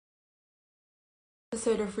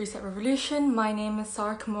Episode of Reset Revolution. My name is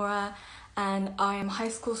Sara Kimura and I am a high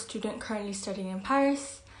school student currently studying in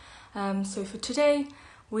Paris. So for today,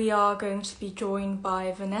 we are going to be joined by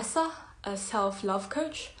Vanessa, a self-love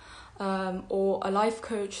coach or a life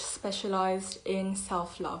coach specialized in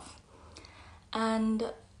self-love.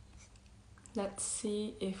 And let's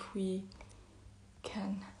see if we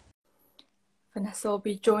can. Vanessa will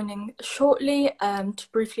be joining shortly to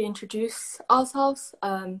briefly introduce ourselves.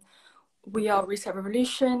 We are Reset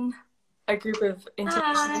Revolution, a group of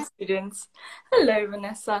international students. Hello,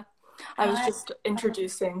 Vanessa. I was just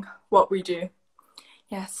introducing what we do.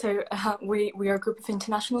 Yeah, so we are a group of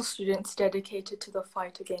international students dedicated to the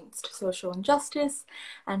fight against social injustice.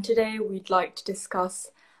 And today we'd like to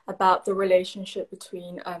discuss about the relationship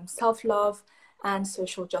between self-love and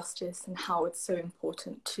social justice and how it's so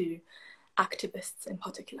important to activists in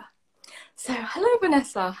particular. So, hello,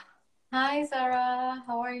 Vanessa. Hi, Sarah.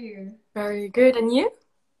 How are you? Very good. And you?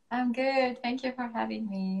 I'm good. Thank you for having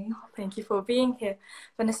me. Thank you for being here.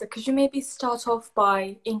 Vanessa, could you maybe start off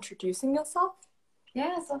by introducing yourself?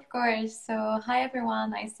 Yes, of course. So, hi, everyone.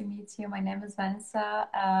 Nice to meet you. My name is Vanessa.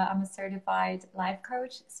 I'm a certified life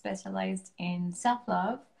coach specialized in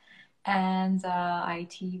self-love. And I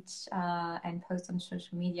teach and post on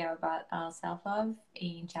social media about self-love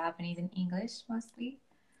in Japanese and English mostly.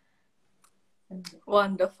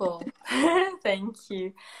 Wonderful. Thank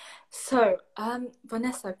you. So,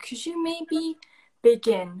 Vanessa, could you maybe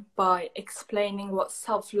begin by explaining what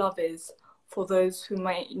self-love is for those who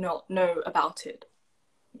might not know about it?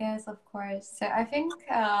 Yes, of course. So I think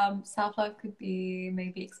self-love could be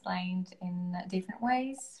maybe explained in different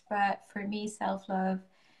ways, but for me, self-love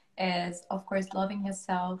is, of course, loving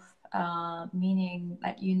yourself, meaning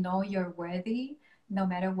that you know you're worthy no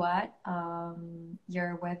matter what.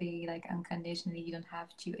 You're worthy, like unconditionally. You don't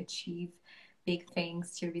have to achieve big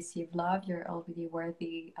things to receive love. You're already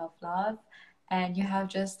worthy of love, and you have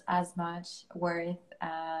just as much worth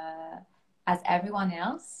as everyone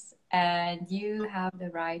else, and you have the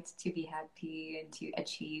right to be happy and to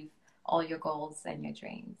achieve all your goals and your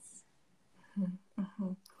dreams.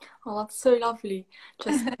 Mm-hmm. Oh, that's so lovely.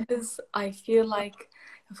 Just because I feel like,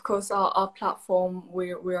 of course, our platform,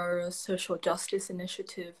 we are a social justice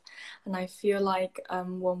initiative, and I feel like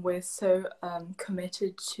when we're so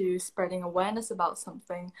committed to spreading awareness about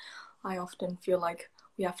something, I often feel like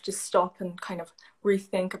we have to stop and kind of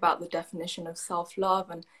rethink about the definition of self-love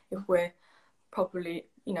and if we're properly,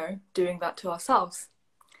 doing that to ourselves.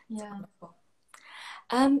 Yeah.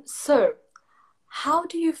 So how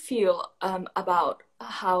do you feel about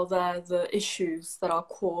how the issues that are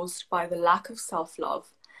caused by the lack of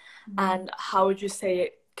self-love, and how would you say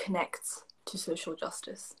it connects to social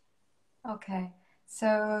justice? Okay.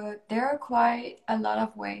 So there are quite a lot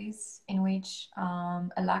of ways in which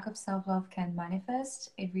a lack of self-love can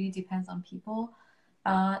manifest. It really depends on people.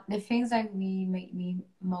 The things that we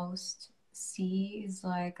most see is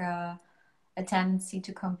like a tendency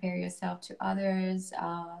to compare yourself to others,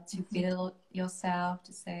 to belittle yourself,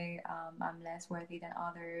 to say, I'm less worthy than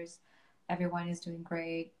others, everyone is doing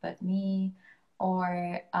great but me.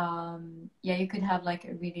 Or, yeah, you could have like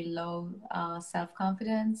a really low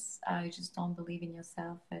self-confidence. You just don't believe in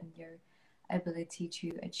yourself and your ability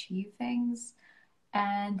to achieve things.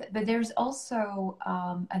 But there's also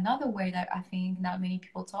another way that I think not many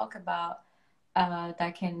people talk about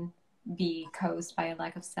that can be caused by a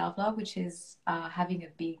lack of self-love, which is having a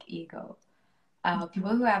big ego.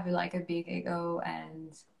 People who have like a big ego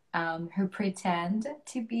and who pretend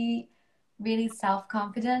to be really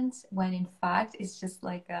self-confident when in fact it's just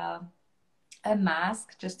like a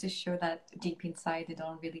mask just to show that deep inside they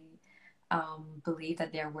don't really believe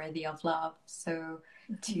that they're worthy of love. So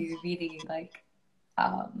to really like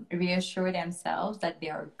reassure themselves that they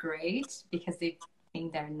are great because they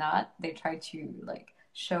think they're not. They try to like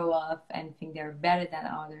show off and think they're better than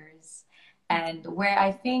others. And where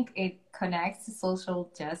I think it connects to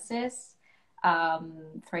social justice,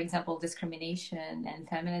 for example, discrimination and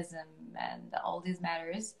feminism and all these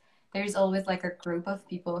matters, there's always like a group of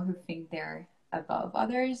people who think they're above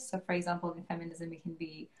others. So, for example, in feminism, it can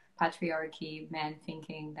be patriarchy, men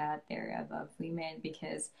thinking that they're above women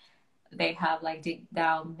because they have like deep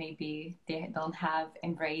down maybe they don't have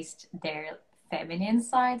embraced their feminine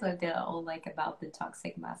side, like they're all like about the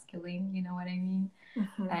toxic masculine, you know what I mean?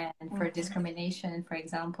 And for discrimination, for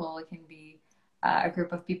example, it can be a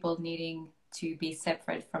group of people needing to be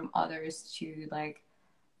separate from others to like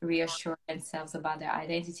reassure themselves about their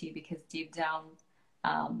identity because deep down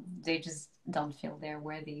they just don't feel they're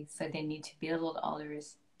worthy, so they need to belittle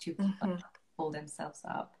others to like, pull themselves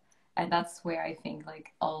up. And that's where I think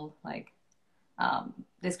like all like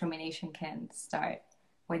discrimination can start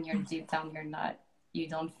when you're deep down, you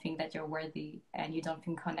don't think that you're worthy and you don't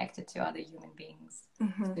feel connected to other human beings.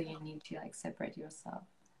 So you need to like separate yourself.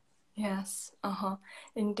 Yes,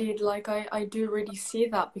 indeed. Like I do really see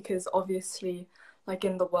that, because obviously, like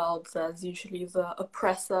in the world, there's usually the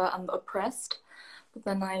oppressor and the oppressed. But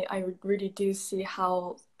then I really do see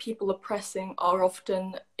how people oppressing are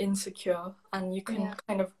often insecure, and you can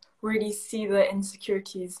kind of really see the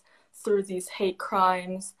insecurities through these hate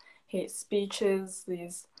crimes, hate speeches,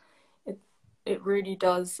 it really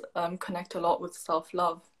does connect a lot with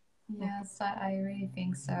self-love. Yes, I really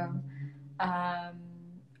think so. Um,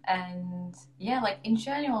 and yeah, like in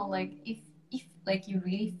general, like if like you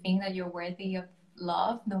really think that you're worthy of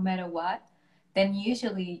love, no matter what, then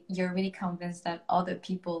usually you're really convinced that other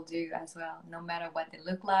people do as well, no matter what they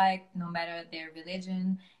look like, no matter their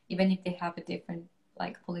religion, even if they have a different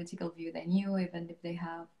like political view than you, even if they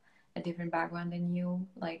have a different background than you,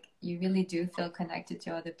 like you really do feel connected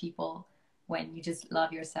to other people when you just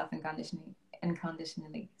love yourself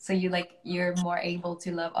unconditionally. So you're more able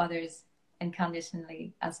to love others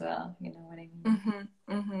unconditionally as well. You know what I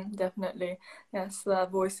mean? Definitely. Yes, there are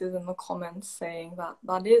voices in the comments saying that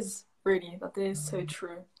is so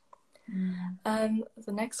true. The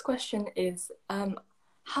next question is,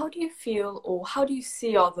 how do you feel, or how do you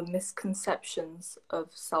see are the misconceptions of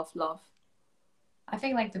self-love? I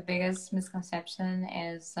think like the biggest misconception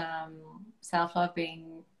is self-love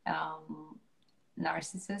being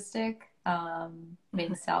narcissistic,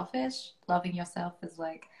 being selfish. Loving yourself is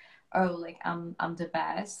like, oh, like I'm the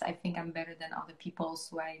best. I think I'm better than other people,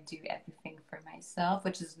 so I do everything for myself,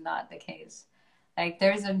 which is not the case. Like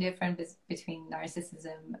there's a difference between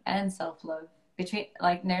narcissism and self-love. Between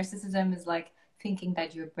like narcissism is like thinking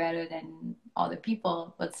that you're better than other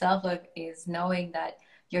people, but self-love is knowing that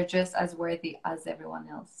you're just as worthy as everyone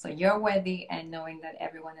else. So you're worthy and knowing that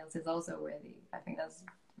everyone else is also worthy. I think that's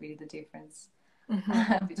really the difference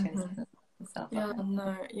between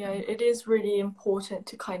self-love. It is really important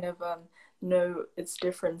to kind of know its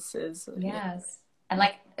differences. Yes. And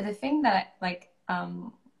like the thing that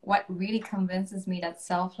what really convinces me that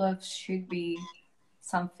self-love should be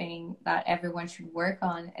something that everyone should work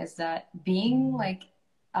on is that being like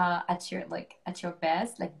at your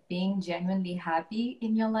best, like being genuinely happy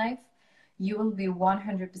in your life, you will be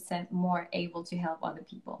 100% more able to help other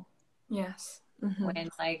people. Yes. When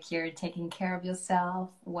like you're taking care of yourself,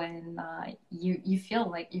 when you feel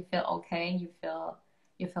like you feel okay, you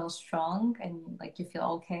feel strong, and like you feel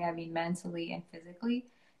okay, I mean mentally and physically,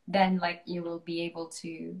 then like you will be able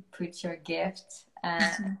to put your gifts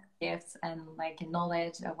and like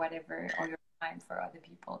knowledge or whatever, or your time for other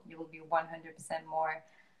people. You will be 100% more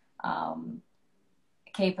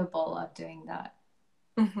capable of doing that.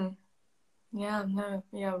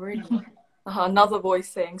 Really. Another voice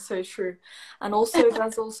saying so true. And also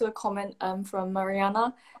there's also a comment from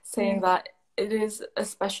Mariana saying that it is,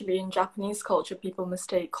 especially in Japanese culture, people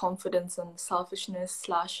mistake confidence and selfishness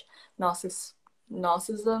slash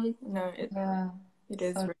narcissism. It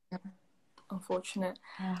is really unfortunate.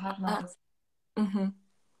 I have noticed.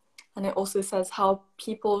 And it also says how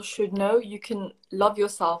people should know you can love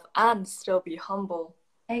yourself and still be humble.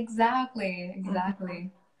 Exactly.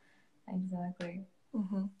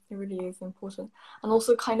 It really is important. And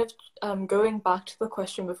also kind of going back to the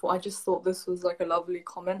question before, I just thought this was like a lovely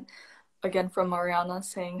comment again from Mariana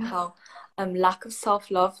saying how lack of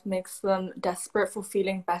self-love makes them desperate for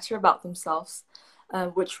feeling better about themselves,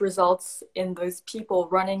 which results in those people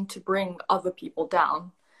running to bring other people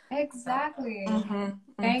down. Exactly.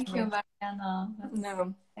 Thank you, Mariana.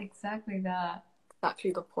 No, exactly that.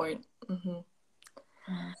 Exactly the point.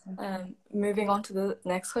 Moving on to the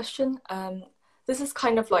next question. This is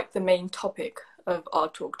kind of like the main topic of our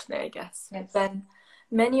talk today, I guess. Yes. Then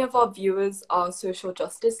many of our viewers are social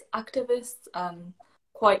justice activists,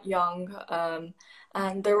 quite young,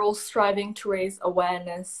 and they're all striving to raise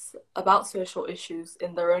awareness about social issues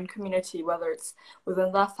in their own community, whether it's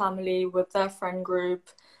within their family, with their friend group,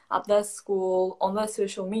 at their school, on their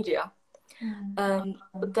social media.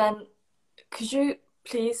 But then could you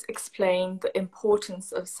please explain the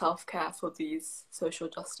importance of self-care for these social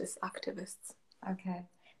justice activists? Okay,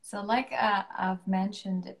 so like I've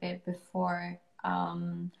mentioned a bit before,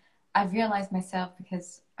 I've realized myself,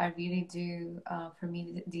 because I really do, for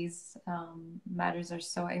me, these matters are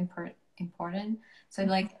so important. So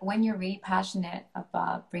like when you're really passionate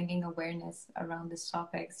about bringing awareness around these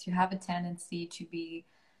topics, you have a tendency to be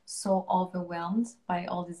so overwhelmed by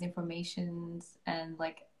all these informations and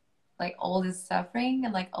like all this suffering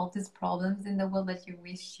and like all these problems in the world that you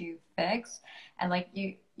wish to fix, and like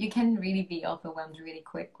you can really be overwhelmed really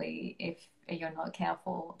quickly you're not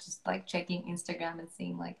careful, just like checking Instagram and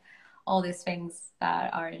seeing like all these things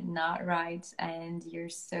that are not right, and you're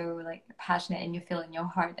so like passionate and you feel in your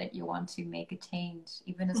heart that you want to make a change,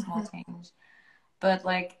 even a small change. But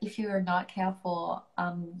like if you are not careful,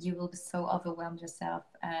 you will be so overwhelmed yourself,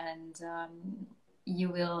 and you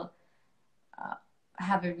will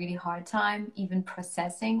have a really hard time even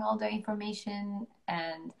processing all the information.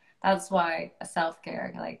 And that's why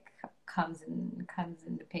self-care like comes in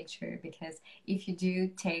the picture, because if you do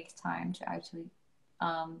take time to actually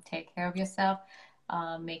take care of yourself,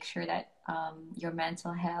 make sure that your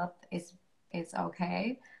mental health is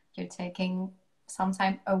okay, you're taking some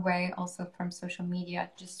time away also from social media,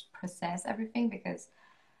 just process everything, because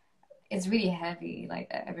it's really heavy, like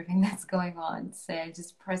everything that's going on. So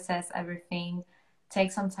just process everything.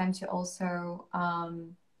 Take some time to also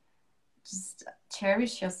just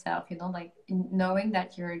cherish yourself, you know, like knowing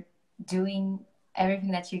that you're doing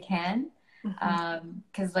everything that you can.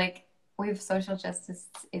 Because like with social justice,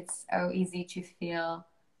 it's so easy to feel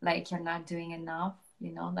like you're not doing enough,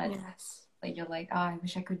 you know, that Yes. like you're like, oh, I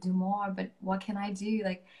wish I could do more, but what can I do?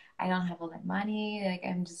 Like, I don't have all that money. Like,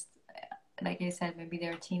 I'm just, like I said, maybe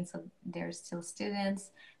they're teens, so they're still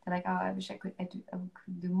students. They're like, oh, I wish I could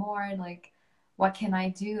do more. Like, what can I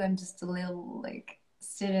do? I'm just a little like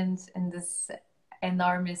student in this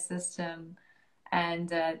enormous system,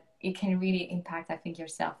 and it can really impact, I think, your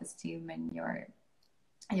self-esteem and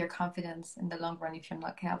your confidence in the long run if you're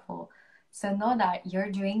not careful. So know that you're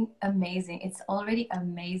doing amazing. It's already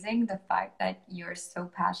amazing, the fact that you're so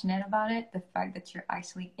passionate about it, the fact that you're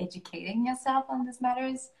actually educating yourself on these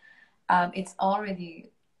matters. It's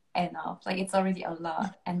already enough. Like it's already a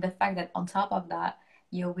lot. And the fact that on top of that,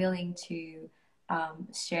 you're willing to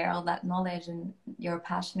share all that knowledge and your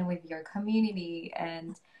passion with your community,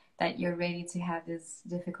 and that you're ready to have these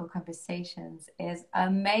difficult conversations is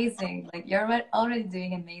amazing. Like you're already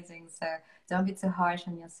doing amazing. So don't be too harsh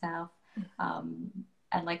on yourself.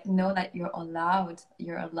 And like know that you're allowed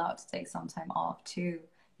to take some time off too.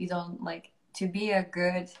 You don't like to be a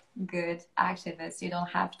good activist. You don't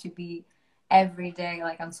have to be every day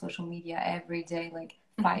like on social media, every day like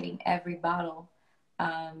fighting every battle.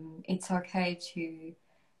 It's okay to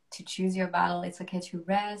choose your battle. It's okay to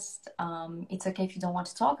rest. It's okay if you don't want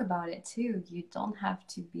to talk about it too. You don't have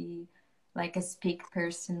to be like a speak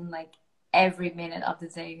person like every minute of the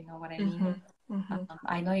day. You know what I mean?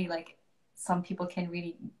 I know you like some people can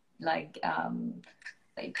really like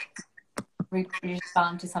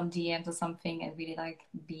respond to some DMs or something and really like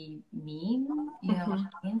be mean. You know what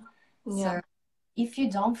I mean? Yeah. So if you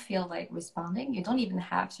don't feel like responding, you don't even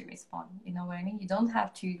have to respond. You know what I mean? You don't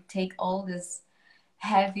have to take all this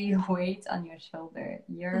heavy weight on your shoulder.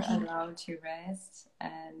 You're allowed to rest.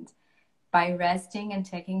 And by resting and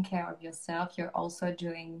taking care of yourself, you're also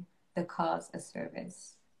doing the cause a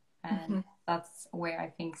service. And that's where I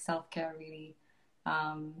think self-care really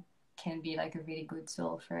can be like a really good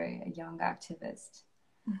tool for a young activist.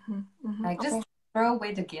 Like just throw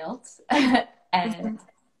away the guilt and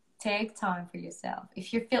take time for yourself.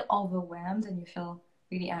 If you feel overwhelmed and you feel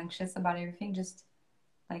really anxious about everything, just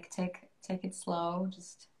like take it slow.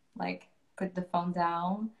 Just like put the phone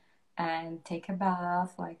down and take a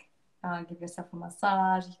bath. Like give yourself a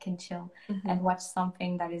massage. You can chill and watch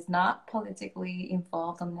something that is not politically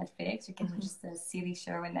involved on Netflix. You can watch just a silly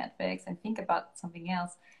show on Netflix and think about something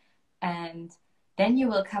else. And then you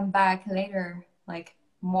will come back later like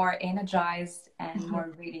more energized and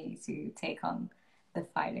more ready to take on the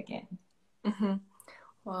fight again.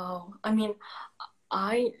 Wow. I mean,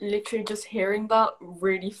 I literally just hearing that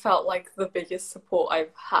really felt like the biggest support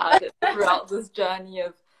I've had throughout this journey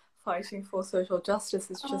of fighting for social justice.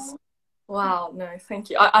 It's just, wow, no, thank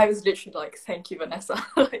you. I was literally like, thank you, Vanessa.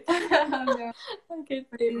 Like, it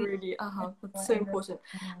really, it's so important.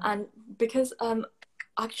 And because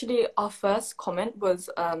actually our first comment was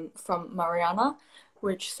from Mariana,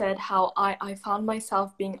 which said how I found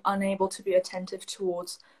myself being unable to be attentive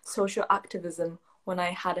towards social activism when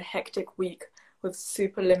I had a hectic week with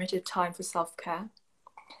super limited time for self-care.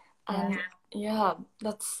 And yeah,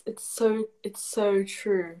 it's so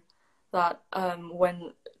true that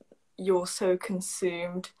when you're so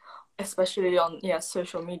consumed, especially on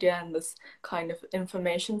social media and this kind of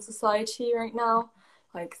information society right now,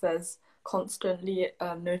 like there's constantly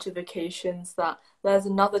notifications that there's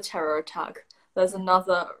another terror attack, there's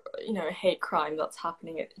another hate crime that's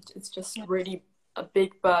happening. It's just really a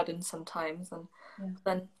big burden sometimes. And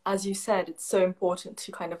then, as you said, it's so important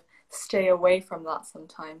to kind of stay away from that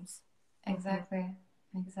sometimes. Exactly.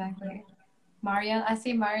 Marian, I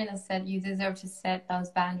see Marian has said you deserve to set those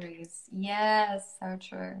boundaries. Yes, so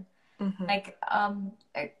true. Like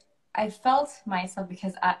I felt myself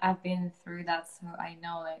because I've been through that, so I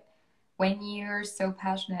know that when you're so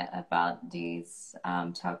passionate about these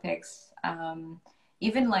topics,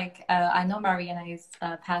 even like I know Mariana is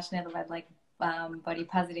passionate about like body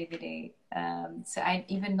positivity. So I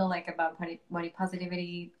even know like about body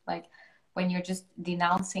positivity, like when you're just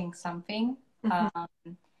denouncing something,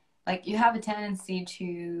 like you have a tendency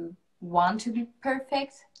to want to be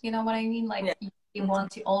perfect. You know what I mean? Like you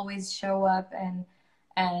want to always show up and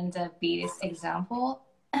be this example.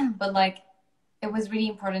 But like it was really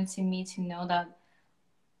important to me to know that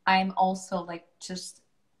I'm also like just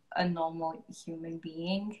a normal human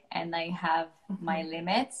being and I have my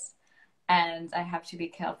limits and I have to be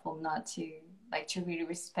careful not to like to really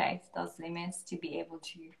respect those limits to be able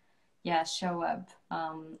to show up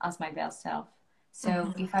as my best self.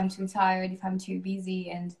 So if I'm too tired, if I'm too busy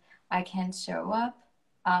and I can't show up,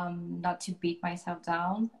 not to beat myself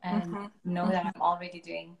down and know that I'm already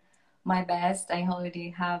doing my best. I already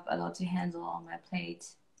have a lot to handle on my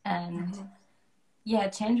plate. And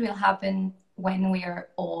change will happen when we are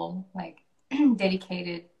all like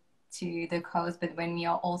dedicated to the cause, but when we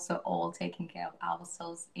are also all taking care of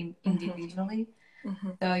ourselves individually.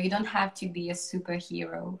 So you don't have to be a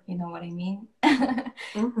superhero, you know what I mean?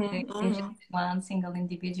 You're just one single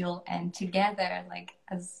individual, and together, like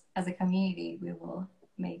as a community, we will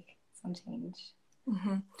make some change.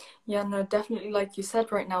 Yeah, no, definitely. Like you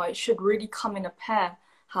said, right now, it should really come in a pair.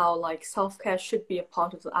 How like self-care should be a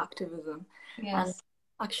part of the activism. Yes. And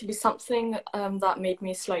actually, something that made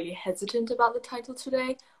me slightly hesitant about the title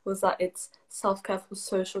today was that it's self-care for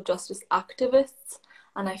social justice activists.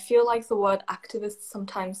 And I feel like the word activist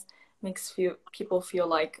sometimes makes people feel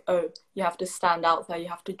like, oh, you have to stand out there, you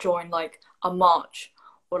have to join like a march,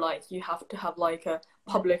 or like you have to have like a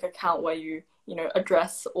public account where you know,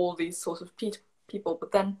 address all these sorts of people.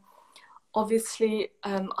 But then obviously,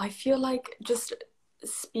 I feel like just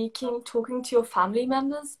talking to your family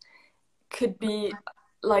members could be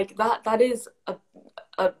like that is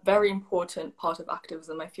a very important part of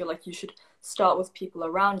activism. I feel like you should start with people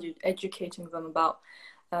around you, educating them about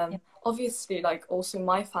obviously like also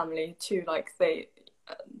my family too, like they're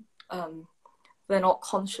not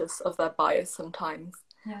conscious of their bias sometimes.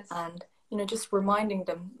 And you know, just reminding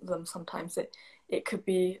them sometimes it could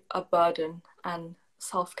be a burden, and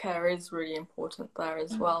self-care is really important there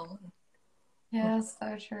as well. Yes,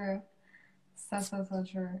 so true. So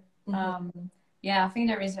true. I think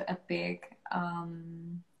there is a big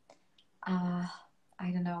I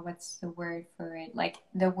don't know what's the word for it. Like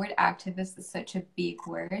the word activist is such a big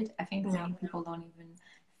word. I think many people don't even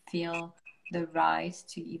feel the right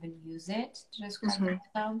to even use it to describe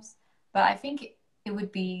themselves. But I think it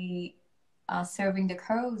would be serving the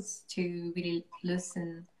cause to really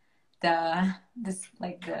loosen the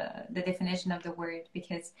definition of the word,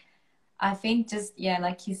 because I think just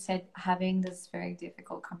like you said, having this very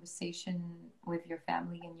difficult conversation with your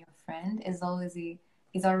family and your friend is already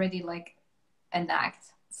like an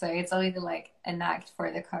act. So it's already like an act for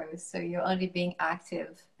the cause. So you're already being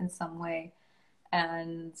active in some way,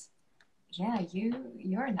 and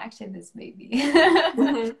you're an activist, baby.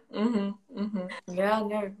 Yeah,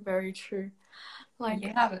 no, very true. Like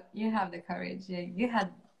you have the courage. Yeah, you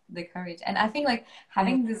had the courage, and I think like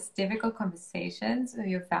having these difficult conversations with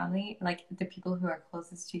your family, like the people who are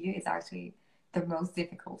closest to you, is actually the most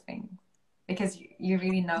difficult thing, because you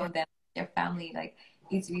really know that your family like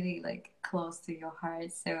is really like close to your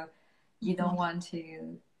heart, so you don't want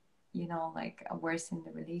to like worsen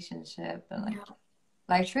the relationship, and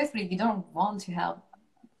like truthfully you don't want to have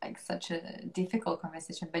like such a difficult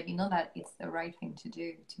conversation, but you know that it's the right thing to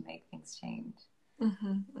do to make things change. So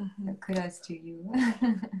kudos to you.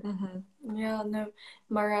 Yeah, no,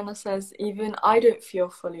 Mariana says, even I don't feel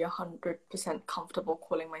fully 100% comfortable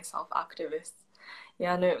calling myself activist.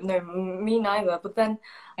 Yeah, no, me neither. But then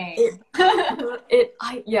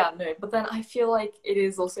but then I feel like it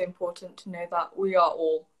is also important to know that we are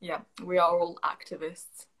all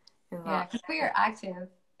activists in that. Yeah, because we are active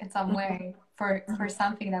in some way for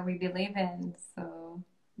something that we believe in. So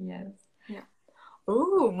yes. Yeah.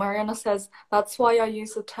 Oh, Mariana says, that's why I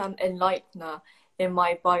use the term enlightener in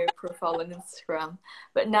my bio profile on Instagram.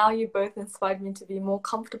 But now you both inspired me to be more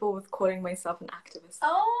comfortable with calling myself an activist.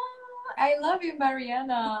 Oh, I love you,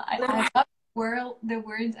 Mariana. I love the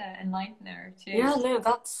word enlightener too. Yeah, no,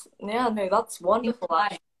 that's wonderful.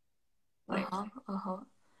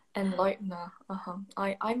 Enlightener.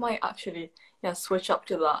 I might actually switch up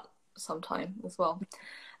to that sometime as well.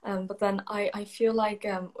 But then I feel like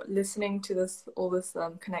listening to all this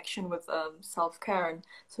connection with self-care and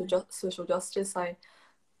social justice,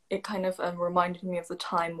 it kind of reminded me of the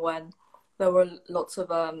time when there were lots of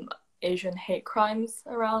Asian hate crimes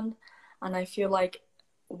around, and I feel like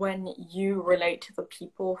when you relate to the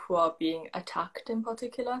people who are being attacked in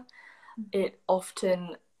particular, it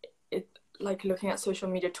often, it like looking at social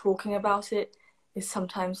media, talking about it is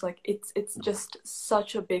sometimes like it's just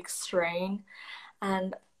such a big strain.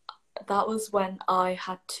 And that was when I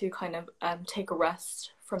had to kind of take a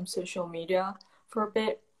rest from social media for a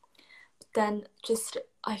bit. Then just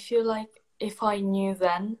I feel like if I knew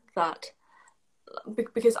then that,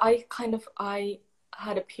 because I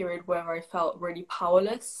had a period where I felt really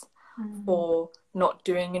powerless for not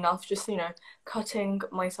doing enough. Just, cutting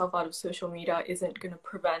myself out of social media isn't going to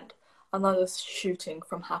prevent another shooting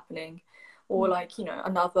from happening, or like,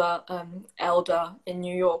 another elder in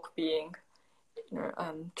New York being,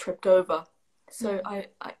 tripped over. So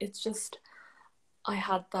it's just, I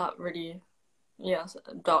had that really, yes,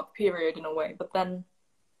 dark period in a way. But then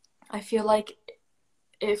I feel like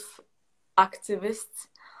if activists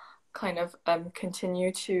kind of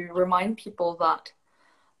continue to remind people that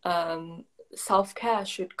self-care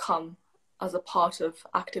should come as a part of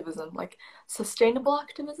activism, like sustainable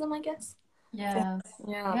activism, I guess. Yes.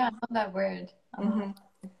 Yeah. Yeah, I love that word.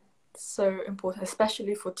 So important,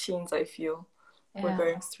 especially for teens. I feel we're Yeah,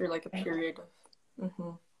 going through like a period of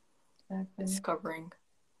exactly. discovering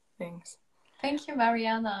things. Thank you,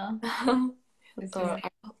 Mariana. So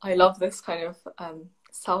I love this kind of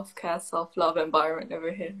self-care, self-love environment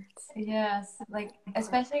over here. Yes, like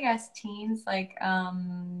especially as teens, like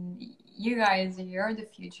you guys, you're the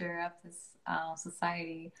future of this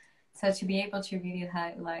society. So to be able to really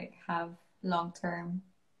have long-term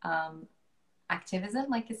activism,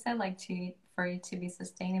 like you said, like to for it to be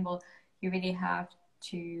sustainable, you really have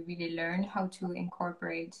to really learn how to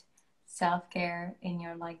incorporate self-care in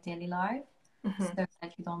your like daily life, so that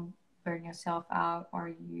you don't burn yourself out or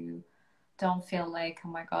you don't feel like, oh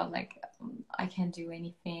my god, like I can't do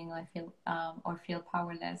anything, I feel or feel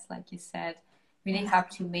powerless, like you said. Really have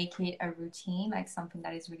to make it a routine, like something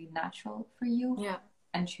that is really natural for you. Yeah.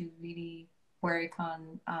 And to really work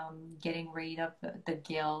on getting rid of the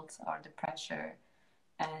guilt or the pressure,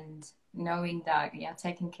 and knowing that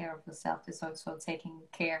taking care of yourself is also taking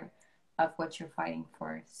care of what you're fighting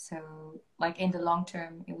for. So like in the long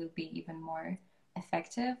term it will be even more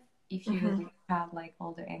effective if you have like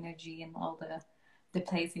all the energy and all the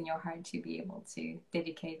place in your heart to be able to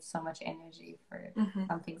dedicate so much energy for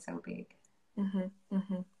something so big.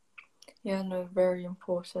 Yeah, no, very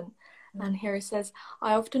important. And here it says,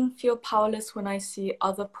 I often feel powerless when I see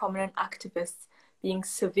other prominent activists being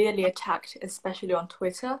severely attacked, especially on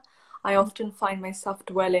Twitter. I often find myself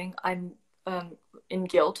dwelling in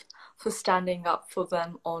guilt for standing up for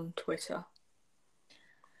them on Twitter.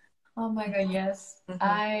 Oh my god, yes.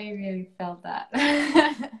 I really felt that.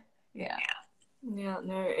 Yeah. Yeah,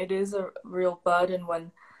 no, it is a real burden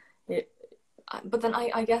when it, but then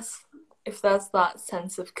I guess if there's that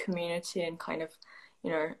sense of community and kind of,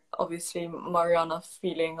 obviously Mariana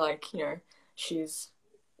feeling like, she's,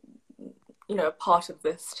 part of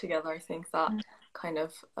this together, I think that kind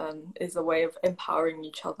of is a way of empowering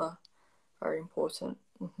each other. Very important.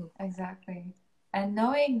 Exactly. And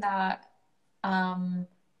knowing that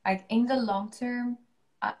like in the long term,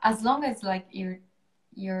 as long as like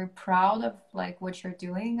you're proud of like what you're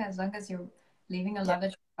doing, as long as you're living a life that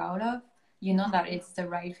you're proud of, you know that it's the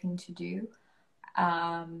right thing to do.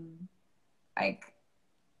 Like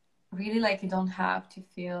really, like you don't have to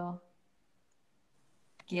feel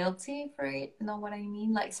guilty for it. You know what I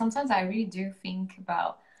mean? Like sometimes I really do think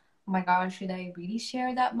about, oh my gosh, should I really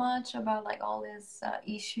share that much about like all these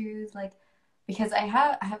issues? Like because I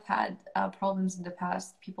have had problems in the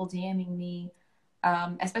past, people DMing me,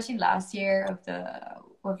 especially last year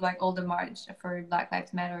with like all the march for Black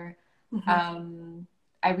Lives Matter.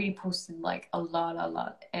 I really posted like a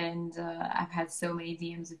lot, and I've had so many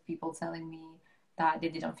DMs of people telling me that they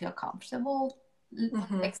didn't feel comfortable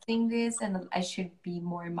like seeing this, and I should be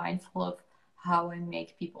more mindful of how I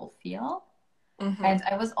make people feel. And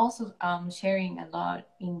I was also sharing a lot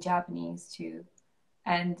in Japanese too,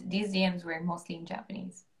 and these DMs were mostly in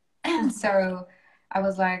Japanese. So I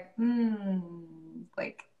was like,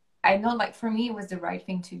 like I know, like for me, it was the right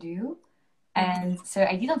thing to do, and so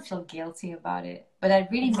I didn't feel guilty about it. But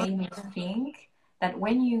that really made me think that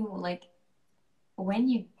when you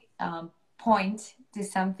point to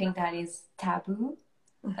something that is taboo,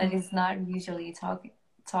 that is not usually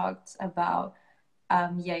talked about,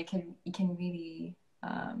 it can really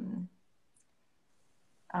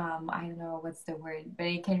I don't know what's the word, but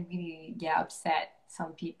it can really upset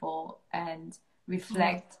some people and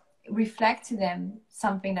reflect to them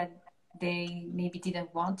something that they maybe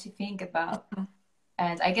didn't want to think about.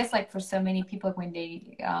 And I guess like for so many people, when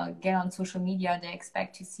they get on social media, they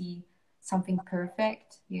expect to see something perfect,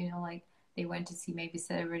 you know, like they went to see maybe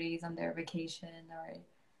celebrities on their vacation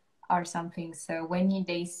or something. So when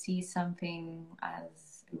they see something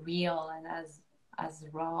as real and as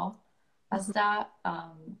raw as that,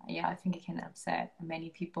 yeah, I think it can upset many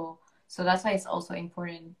people. So that's why it's also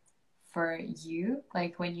important for you,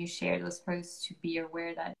 like when you share those posts, to be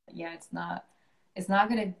aware that yeah, it's not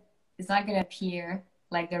gonna it's not gonna appear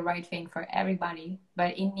like the right thing for everybody,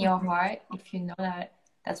 but in your heart, if you know that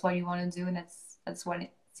that's what you want to do and that's what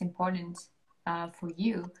it's important for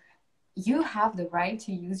you, you have the right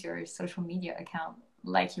to use your social media account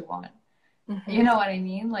like you want. You know what I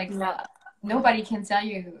mean? Like Yeah. nobody can tell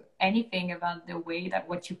you anything about the way that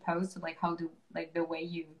what you post, like how to like the way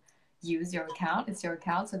you use your account. It's your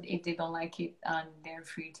account, so if they don't like it, they're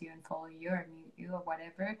free to unfollow you or mute you or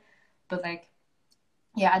whatever. But like,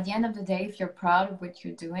 yeah, at the end of the day, if you're proud of what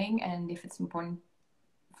you're doing and if it's important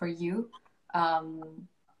for you, um,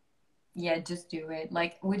 yeah, just do it.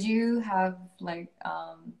 Like, would you have like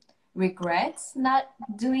regrets not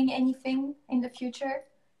doing anything in the future?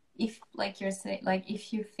 If like you're saying, like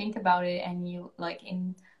if you think about it and you like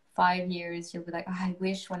in 5 years you'll be like, oh, I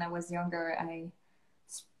wish when I was younger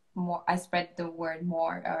I spread the word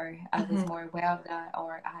more, or I was more aware of that,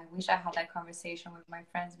 or I wish I had that conversation with my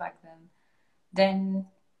friends back then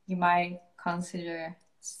you might consider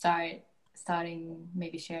starting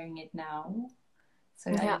maybe sharing it now so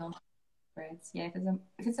that Yeah. you don't regrets. Yeah,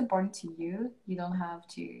 if it's important to you, you don't have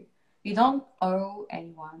to. You don't owe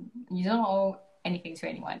anyone. You don't owe anything to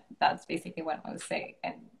anyone. That's basically what I want to say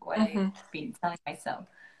and what I've been telling myself.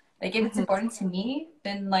 Like if it's important to me,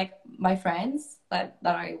 then like my friends that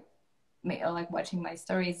I may like watching my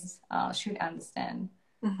stories should understand.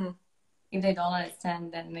 If they don't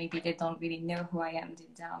understand, then maybe they don't really know who I am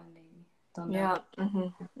deep down. They don't know.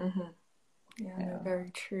 Yeah, no, So.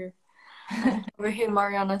 very true. Over here,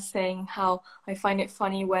 Mariana saying how I find it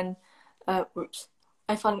funny when, I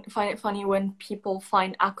find it funny when people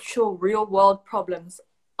find actual real world problems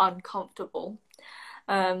uncomfortable.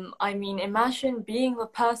 I mean, imagine being the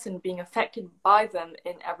person being affected by them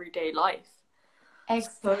in everyday life.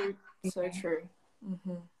 Exactly. So true.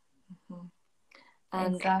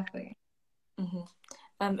 And Exactly.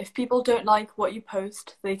 if people don't like what you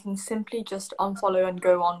post, they can simply just unfollow and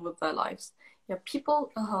go on with their lives. Yeah,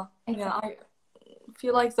 people. Exactly. Yeah, I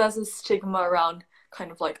feel like there's a stigma around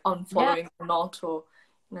kind of like unfollowing or not, or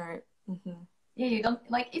you know. Yeah, you don't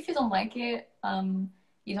like if you don't like it,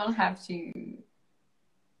 you don't have to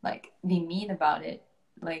like be mean about it.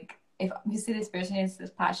 Like if you see this person is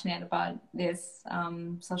passionate about this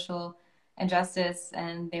social injustice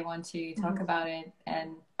and they want to talk about it,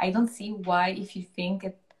 and I don't see why if you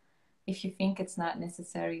think it's not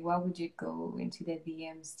necessary, why would you go into the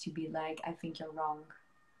DMs to be like, I think you're wrong?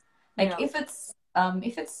 Like if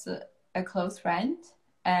it's a close friend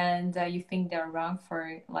and you think they're wrong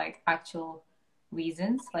for like actual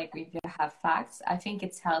reasons, like if you have facts, I think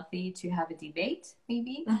it's healthy to have a debate.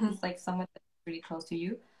 Maybe it's like someone that's really close to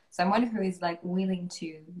you, someone who is like willing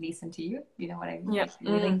to listen to you. You know what I mean? Yeah. Like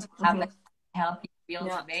willing to have like healthy, real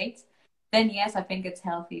debate. Then yes, I think it's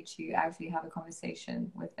healthy to actually have a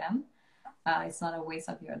conversation with them. It's not a waste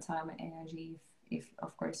of your time and energy if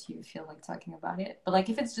of course you feel like talking about it. But like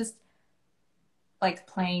if it's just like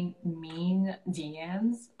plain mean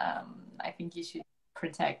DMs, I think you should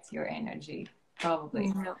protect your energy,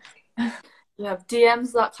 probably. Yeah,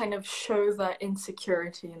 DMs that kind of show their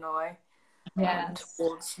insecurity in a way.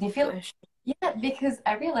 Towards they feel yeah, because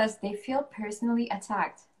I realized they feel personally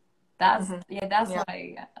attacked. That's what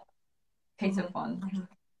I picked up on.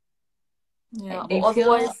 Yeah, They or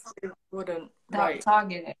feel otherwise they wouldn't, right?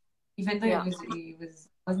 targeted, even though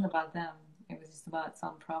wasn't about them. It was just about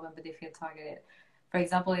some problem, but they feel targeted. For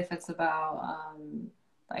example, if it's about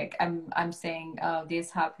like I'm saying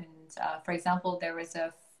this happened. For example, there was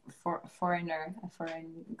a foreign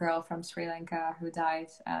girl from Sri Lanka who died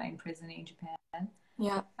in prison in Japan.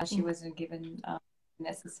 Yeah, she wasn't given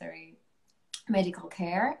necessary medical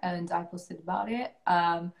care, and I posted about it.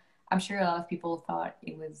 I'm sure a lot of people thought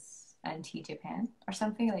it was anti-Japan or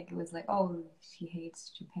something. Like it was like, oh, she hates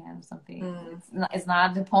Japan or something. It's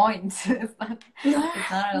not the point. It's not.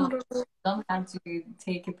 You don't have to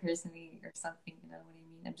take it personally or something. You know what I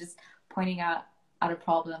mean? I'm just pointing out a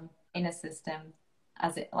problem in a system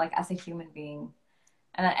as a human being,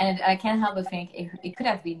 and I can't help but think it could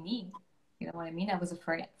have been me. You know what I mean? I was a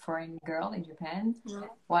foreign girl in Japan.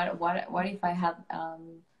 What if I had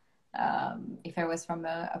if I was from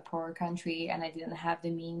a poor country and I didn't have the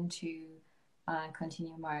means to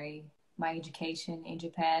continue my education in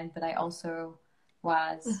Japan, but I also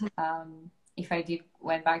was if I did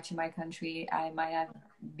went back to my country, I might have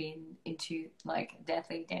been into like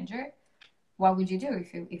deathly danger. What would you do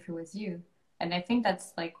if it was you? And I think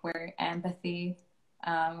that's like where empathy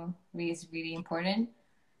is really important.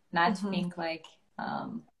 Not to think like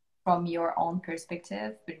from your own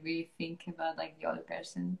perspective, but really think about like the other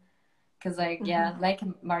person. Because like yeah, like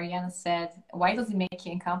Mariana said, why does it make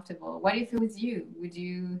you uncomfortable? What if it was you? Would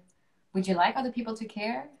you like other people to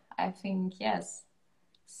care? I think yes.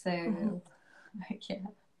 So like so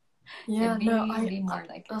Yeah, no, be more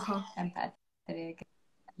like uh-huh. empathetic.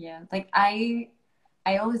 Yeah, like I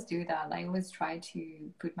always do that. I always try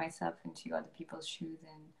to put myself into other people's shoes,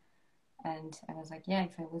 and I was like, yeah,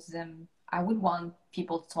 if I was them, I would want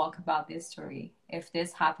people to talk about this story. If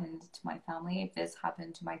this happened to my family, if this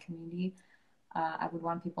happened to my community, I would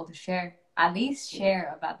want people to share, at least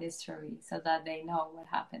share about this story so that they know what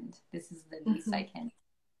happened. This is the least I can.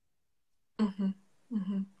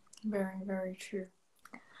 Very, very true.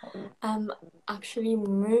 Actually,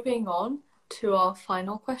 moving on to our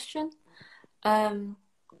final question.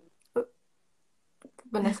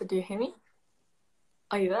 Vanessa, do you hear me?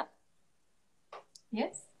 Are you there?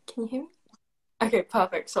 Yes. Can you hear me? Okay,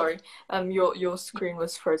 perfect. Sorry. Your screen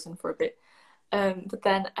was frozen for a bit. But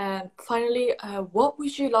then, finally, what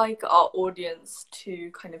would you like our audience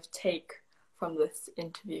to kind of take from this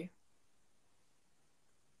interview?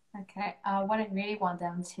 Okay. What I really want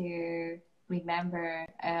them to remember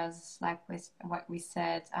is like what we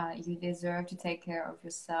said. You deserve to take care of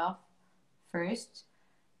yourself first,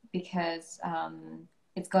 because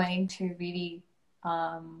it's going to really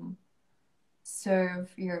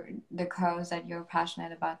serve the cause that you're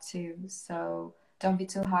passionate about too. So don't be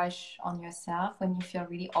too harsh on yourself when you feel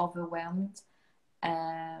really overwhelmed.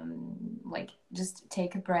 Like just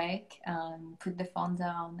take a break, put the phone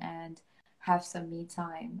down, and have some me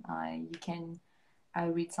time. You can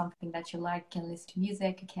read something that you like, you can listen to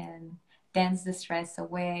music, you can dance the stress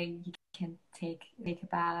away, you can take a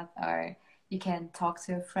bath, or you can talk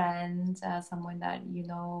to a friend, someone that you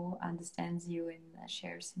know understands you and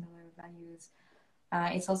shares similar values.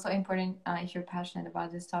 It's also important, if you're passionate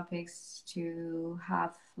about these topics, to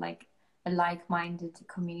have like a like-minded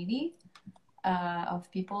community of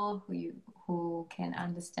people who can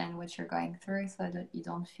understand what you're going through, so that you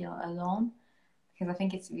don't feel alone. Because I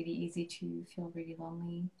think it's really easy to feel really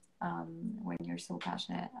lonely when you're so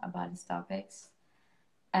passionate about these topics.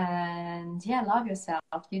 And yeah, love yourself.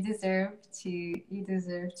 You deserve to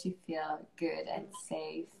feel good and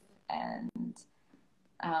safe, and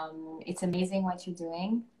it's amazing what you're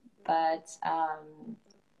doing, but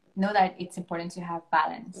know that it's important to have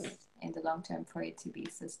balance in the long term for it to be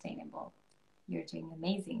sustainable. You're doing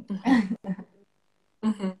amazing.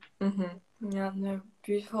 Yeah, no,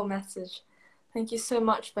 beautiful message. Thank you so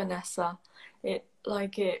much, Vanessa. It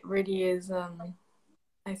really is.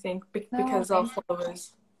 I think No, because our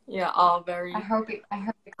followers, are very. I hope it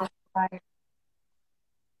inspires.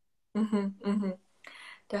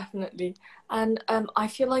 Definitely. And I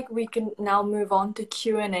feel like we can now move on to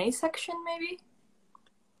Q&A section, maybe.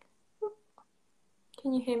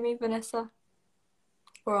 Can you hear me, Vanessa?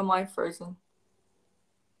 Or am I frozen?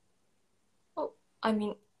 Oh, I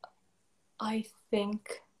mean, I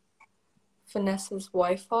think Vanessa's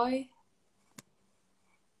Wi-Fi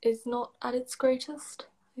is not at its greatest,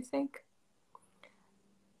 I think.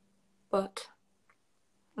 But,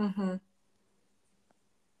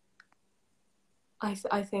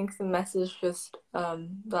 I think the message just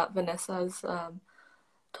that Vanessa has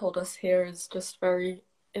told us here is just very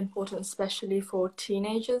important, especially for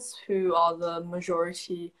teenagers who are the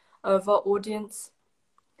majority of our audience.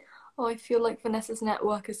 Oh, I feel like Vanessa's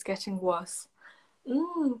network is getting worse.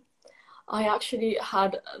 I actually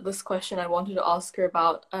had this question I wanted to ask her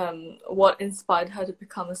about what inspired her to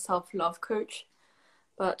become a self-love coach.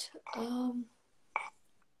 But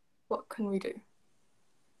what can we do?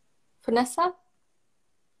 Vanessa?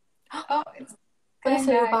 Oh, it's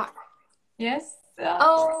Vanessa, you're back. Yes.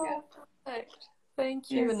 Oh, Yeah. perfect. Thank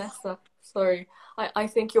you, Yes. Vanessa. Sorry, I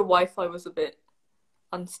think your Wi-Fi was a bit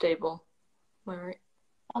unstable. Am I right?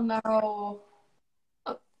 Oh no.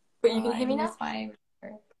 But you can hear me It now? was fine.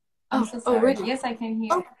 I'm so Oh, sorry. really? Yes, I can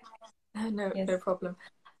hear. No, Yes. no problem.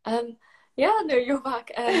 Yeah, no, you're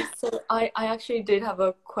back. So I actually did have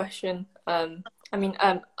a question.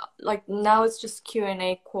 Like now it's just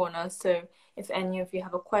Q&A corner. So if any of you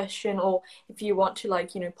have a question, or if you want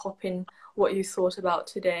to pop in what you thought about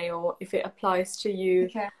today, or if it applies to you,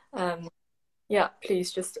 Okay. yeah,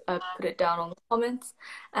 please just put it down on the comments.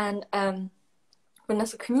 And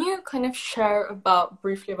Vanessa, can you kind of share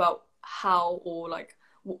briefly about how, or like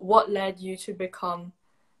what led you to become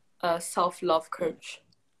a self-love coach.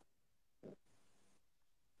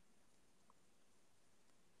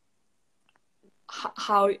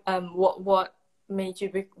 How what made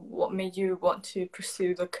you want to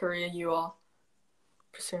pursue the career you are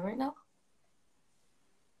pursuing right now?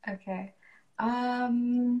 Okay.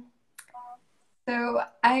 So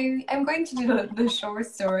I'm going to do the short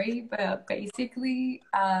story, but basically,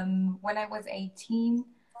 when I was 18,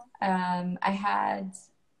 I had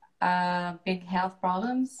big health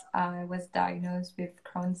problems. I was diagnosed with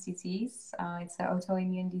Crohn's disease. It's an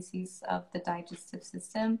autoimmune disease of the digestive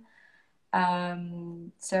system.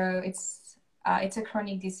 So it's a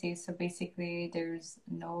chronic disease. So basically, there's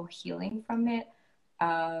no healing from it.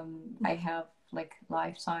 I have like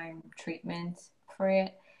lifetime treatment for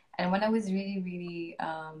it. And when I was really, really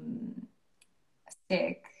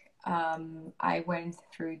sick, I went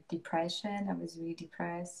through depression. I was really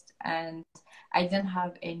depressed, and I didn't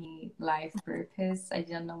have any life purpose. I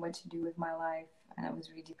didn't know what to do with my life, and I was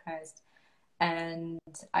really depressed. And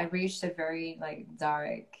I reached a very like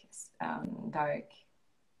dark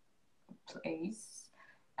place.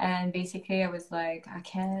 And basically, I was like, I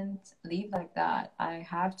can't live like that. I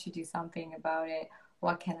have to do something about it.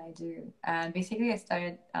 What can I do? And basically, I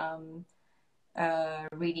started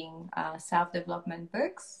reading self-development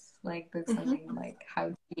books, like books on like how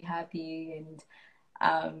to be happy,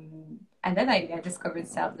 and then I discovered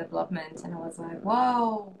self-development, and I was like,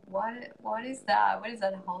 whoa, what is that? What is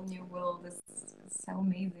that whole new world? This is so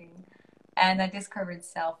amazing. And I discovered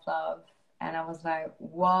self-love, and I was like,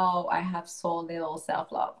 whoa, I have so little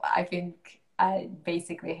self-love. I think I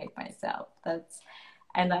basically hate myself.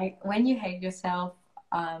 And like when you hate yourself,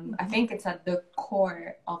 I think it's at the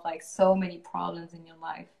core of like so many problems in your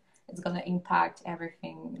life. It's gonna impact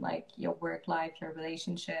everything, like your work life, your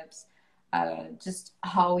relationships, just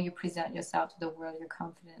how you present yourself to the world, your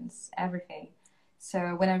confidence, everything.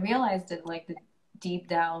 So when I realized that, like the deep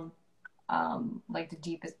down, like the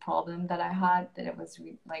deepest problem that I had, that it was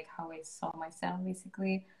like how I saw myself,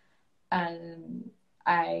 basically.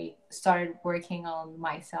 I started working on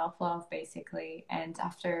my self love, basically. And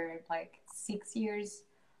after like 6 years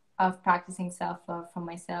of practicing self love for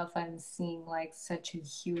myself, I'm seeing like such a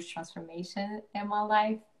huge transformation in my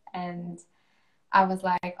life. And I was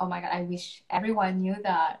like, oh my God, I wish everyone knew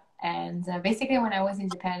that. And basically, when I was in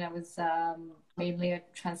Japan, I was mainly a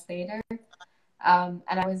translator. And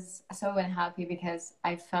I was so unhappy because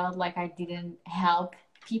I felt like I didn't help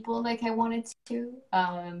people like I wanted to.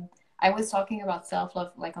 I was talking about self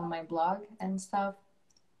love like on my blog and stuff,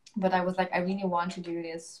 but I was like, I really want to do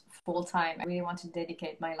this full time. I really want to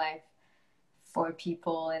dedicate my life for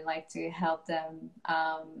people and like to help them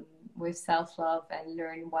with self love and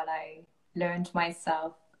learn what I learned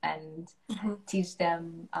myself and teach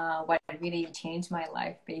them what really changed my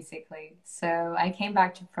life, basically. So I came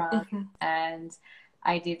back to France and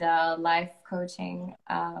I did a life coaching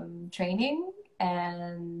training.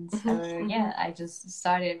 And yeah, I just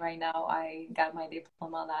started right now. I got my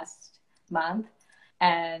diploma last month,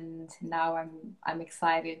 and now I'm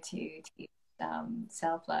excited to teach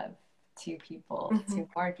self love to people, to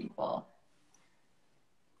more people.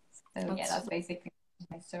 So yeah, that's basically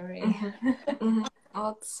my story.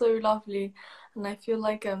 Oh, that's so lovely. And I feel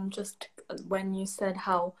like just when you said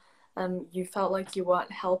how you felt like you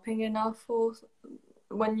weren't helping enough or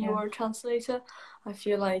when you were a translator, I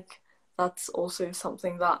feel like that's also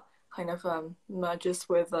something that kind of merges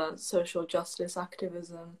with social justice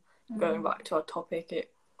activism. Going back to our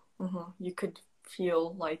topic, you could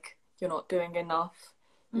feel like you're not doing enough,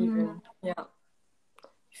 even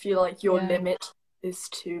feel like your limit is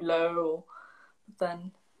too low,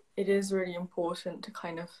 then it is really important to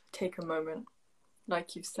kind of take a moment,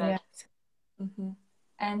 like you've said.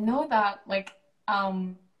 And know that like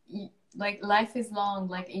life is long.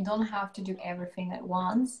 Like you don't have to do everything at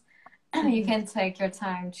once. You can take your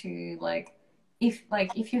time to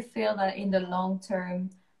if you feel that in the long term,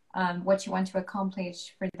 what you want to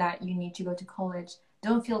accomplish, for that you need to go to college.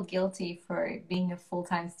 Don't feel guilty for being a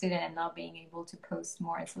full-time student and not being able to post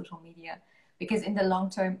more on social media, because in the long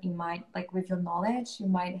term, you might, like with your knowledge, you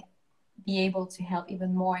might be able to help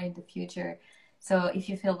even more in the future. So if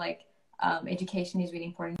you feel like education is really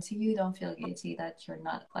important to you, don't feel guilty that you're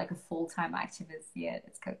not like a full-time activist yet.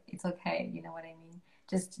 It's okay. You know what I mean?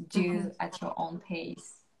 Just do at your own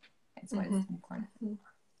pace. It's what is important.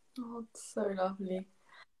 Oh, it's so lovely.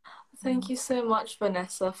 Thank you so much,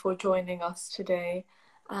 Vanessa, for joining us today.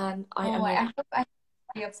 And I hope I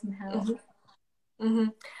have some help.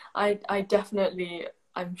 I definitely,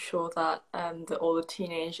 I'm sure that all the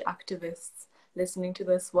teenage activists listening to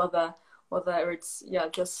this, whether it's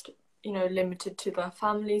just you know, limited to their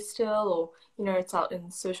family still, or, you know, it's out in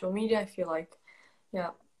social media, I feel like, yeah,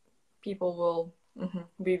 people will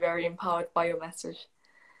be very empowered by your message.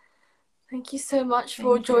 Thank you so much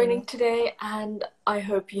for Thank joining you. today, and I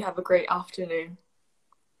hope you have a great afternoon.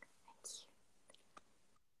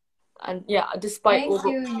 And yeah, despite all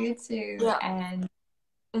Thank the you, you too. yeah, And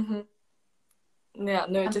hmm yeah,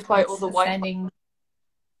 no, of despite all course, the Wi-Fi. sending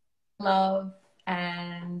love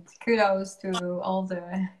and kudos to all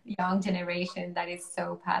the young generation that is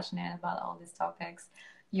so passionate about all these topics.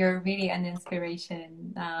 You're really an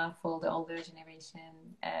inspiration for the older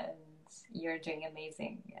generation, and you're doing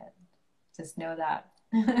amazing. And just know that.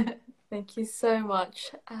 Thank you so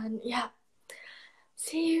much, and yeah,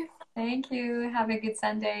 see you. Thank you. Have a good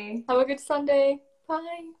Sunday. Have a good Sunday.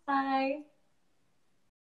 Bye. Bye.